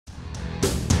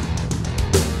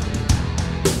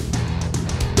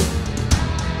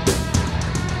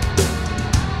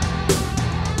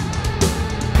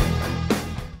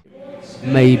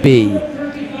may be.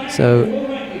 So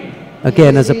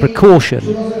again, as a precaution,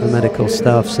 the medical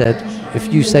staff said,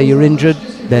 if you say you're injured,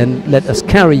 then let us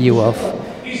carry you off,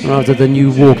 rather than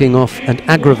you walking off and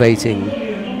aggravating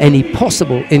any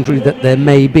possible injury that there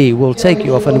may be. We'll take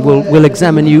you off and we'll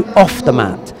examine you off the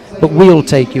mat, but we'll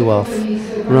take you off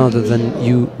rather than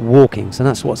you walking. So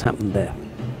that's what's happened there.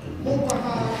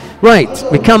 Right,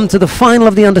 we come to the final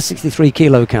of the under 63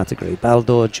 kilo category.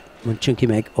 Baldorj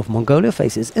Mungunchimeg of Mongolia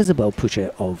faces Isabel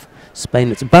Puche of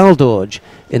Spain. It's Baldorj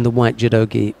in the white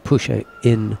judogi, Puche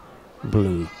in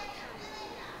blue.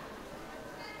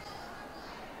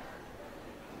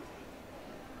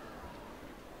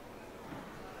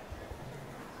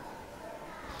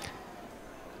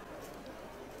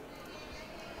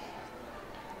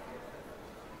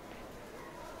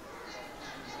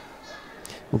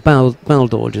 Well,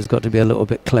 Baldorj has got to be a little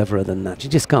bit cleverer than that. She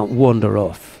just can't wander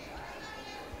off.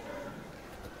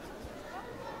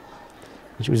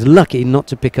 She was lucky not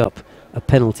to pick up a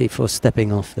penalty for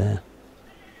stepping off there.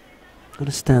 Got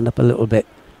to stand up a little bit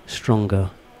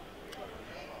stronger.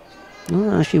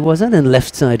 Oh, she wasn't in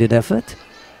left-sided effort.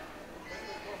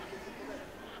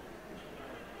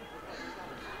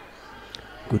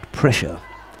 Good pressure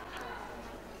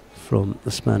from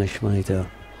the Spanish fighter.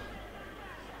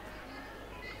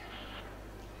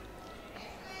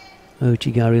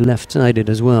 Ochigari left-sided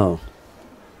as well.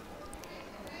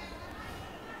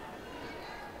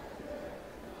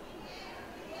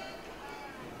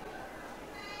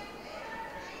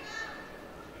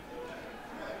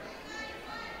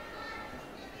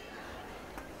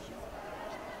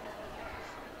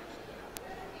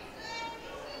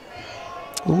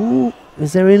 Ooh,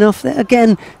 is there enough there?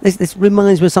 Again, this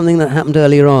reminds me of something that happened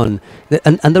earlier on,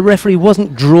 and the referee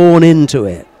wasn't drawn into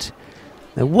it.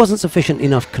 There wasn't sufficient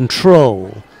enough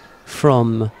control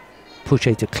from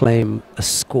Puche to claim a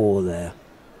score there.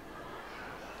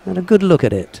 Had a good look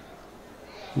at it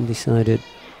and decided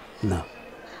no.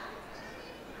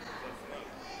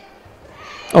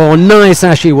 Oh, nice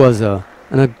Ashiwaza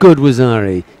and a good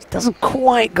Wazari. Doesn't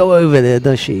quite go over there,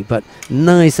 does she? But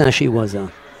nice Ashiwaza.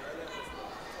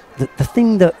 The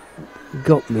thing that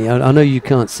got me, I know you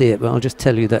can't see it, but I'll just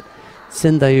tell you that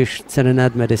Sindayush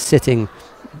Serenadmed is sitting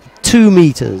 2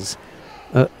 meters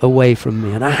away from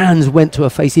me, and her hands went to her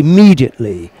face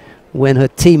immediately when her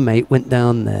teammate went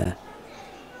down there.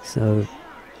 So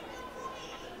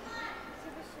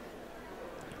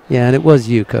yeah, and it was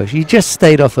Yuko. She just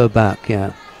stayed off her back.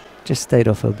 Yeah, just stayed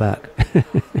off her back.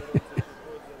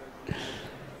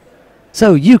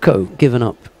 So Yuko given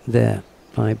up there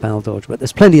by Baldorj, but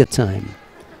there's plenty of time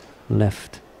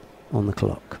left on the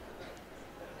clock.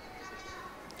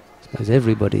 I suppose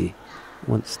everybody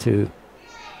wants to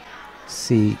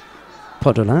see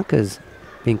Podolak as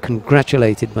being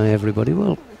congratulated by everybody.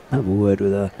 We'll have a word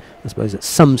with her, I suppose, at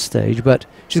some stage, but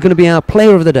she's going to be our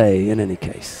player of the day in any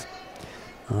case.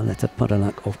 Aleta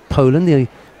Podolak of Poland, the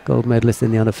gold medalist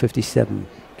in the under 57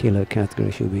 kilo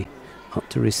category. She'll be up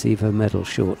to receive her medal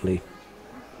shortly.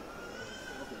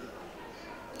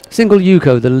 Single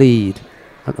Yuko the lead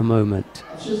at the moment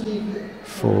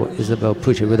for Isabel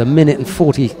Puche with 1 minute and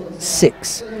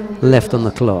 46 left on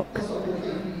the clock.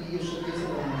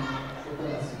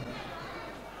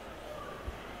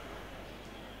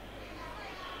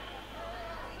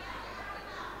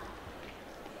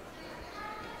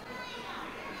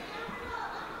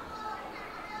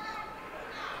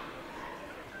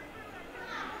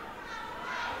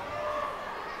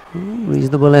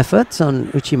 Reasonable efforts on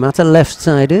Uchimata,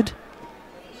 left-sided.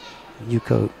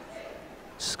 Yuko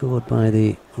scored by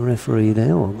the referee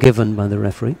there, or given by the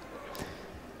referee.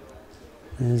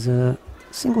 There's a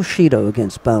single Shido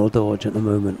against Baldorj at the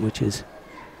moment, which is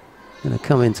going to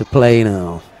come into play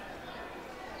now.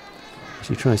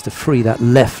 She tries to free that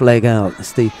left leg out.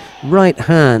 It's the right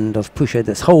hand of Puche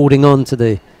that's holding on to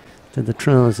the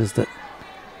trousers that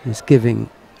is giving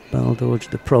Baldorj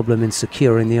the problem in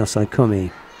securing the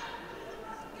osaikomi.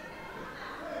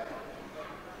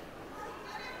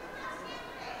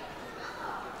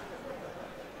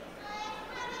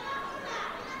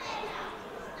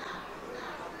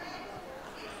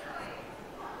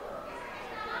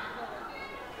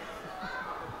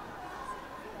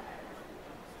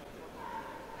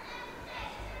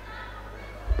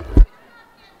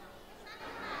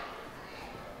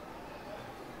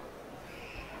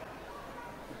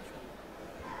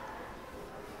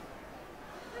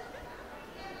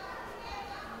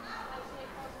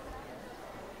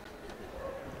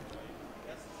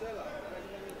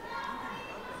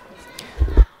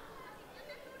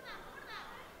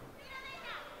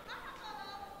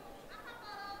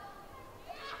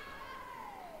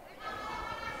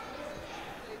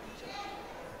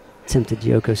 Attempted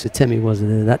Yoko Satemi was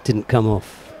there. That didn't come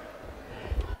off.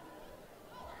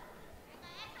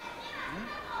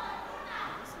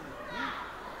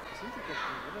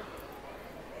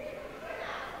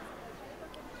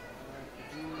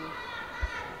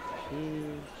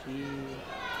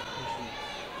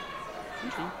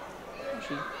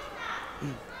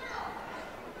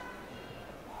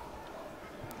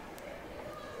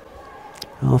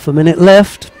 Half a minute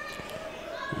left.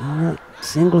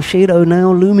 Single Shido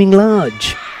now looming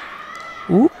large.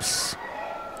 Oops.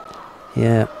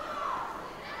 Yeah.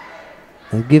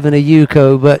 They've given a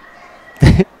Yuko, but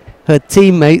her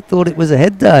teammate thought it was a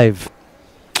head dive.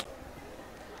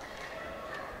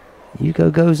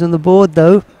 Yuko goes on the board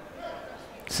though.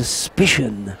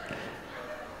 Suspicion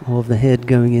of the head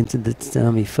going into the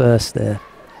tatami first there.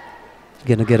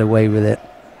 Gonna get away with it.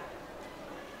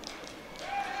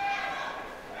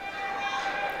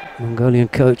 Mongolian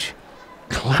coach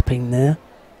clapping there.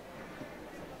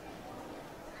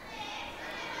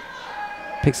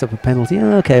 Picks up a penalty.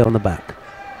 Okay, on the back.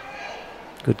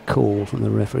 Good call from the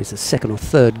referee. It's the second or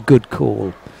third good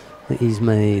call that he's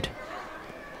made.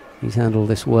 He's handled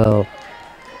this well.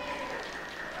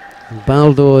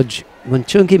 Baldorj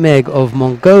Mungunchimeg of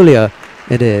Mongolia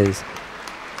it is.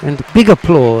 And big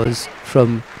applause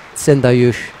from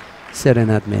Sendayush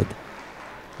Serenadmed,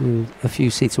 a few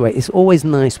seats away. It's always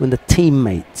nice when the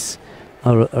teammates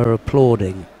are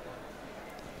applauding.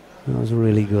 That was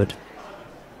really good.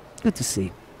 Good to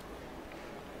see.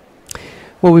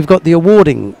 Well, we've got the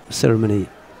awarding ceremony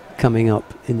coming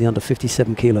up in the under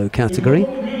 57 kilo category.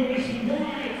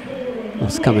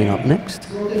 That's coming up next.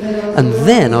 And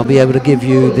then I'll be able to give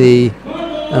you the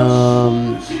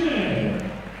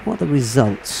what are the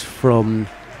results from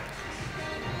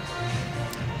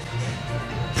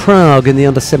Prague in the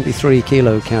under 73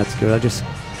 kilo category. I'll just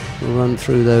run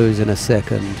through those in a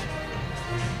second.